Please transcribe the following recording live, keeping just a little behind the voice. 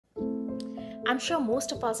I'm sure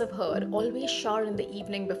most of us have heard always shower in the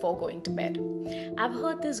evening before going to bed. I've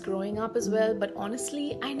heard this growing up as well, but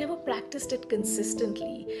honestly, I never practiced it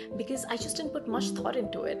consistently because I just didn't put much thought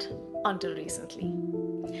into it until recently.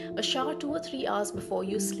 A shower 2 or 3 hours before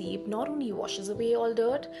you sleep not only washes away all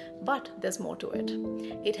dirt, but there's more to it.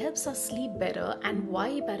 It helps us sleep better and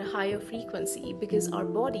vibe at a higher frequency because our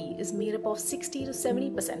body is made up of 60 to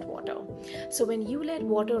 70% water. So when you let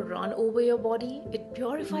water run over your body, it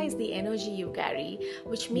purifies the energy you carry,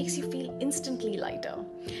 which makes you feel instantly lighter.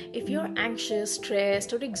 If you're anxious,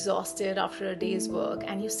 stressed, or exhausted after a day's work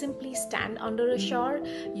and you simply stand under a shower,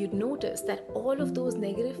 you'd notice that all of those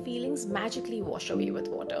negative feelings magically wash away with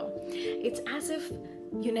water. It's as if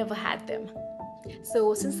you never had them.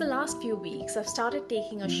 So, since the last few weeks, I've started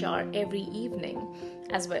taking a shower every evening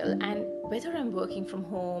as well. And whether I'm working from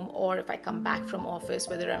home or if I come back from office,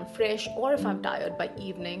 whether I'm fresh or if I'm tired by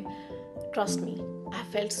evening, trust me, I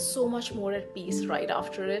felt so much more at peace right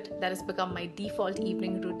after it. That has become my default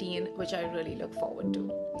evening routine, which I really look forward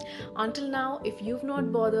to. Until now, if you've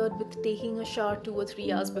not bothered with taking a shower 2 or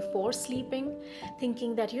 3 hours before sleeping,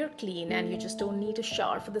 thinking that you're clean and you just don't need to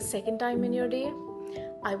shower for the second time in your day,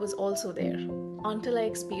 I was also there until I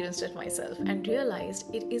experienced it myself and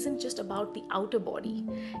realized it isn't just about the outer body,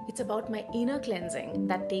 it's about my inner cleansing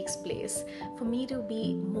that takes place for me to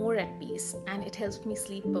be more at peace, and it helps me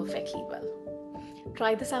sleep perfectly well.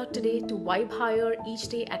 Try this out today to vibe higher each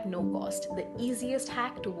day at no cost, the easiest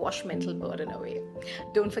hack to wash mental burden away.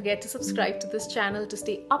 Don't forget to subscribe to this channel to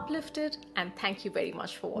stay uplifted, and thank you very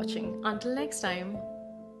much for watching. Until next time.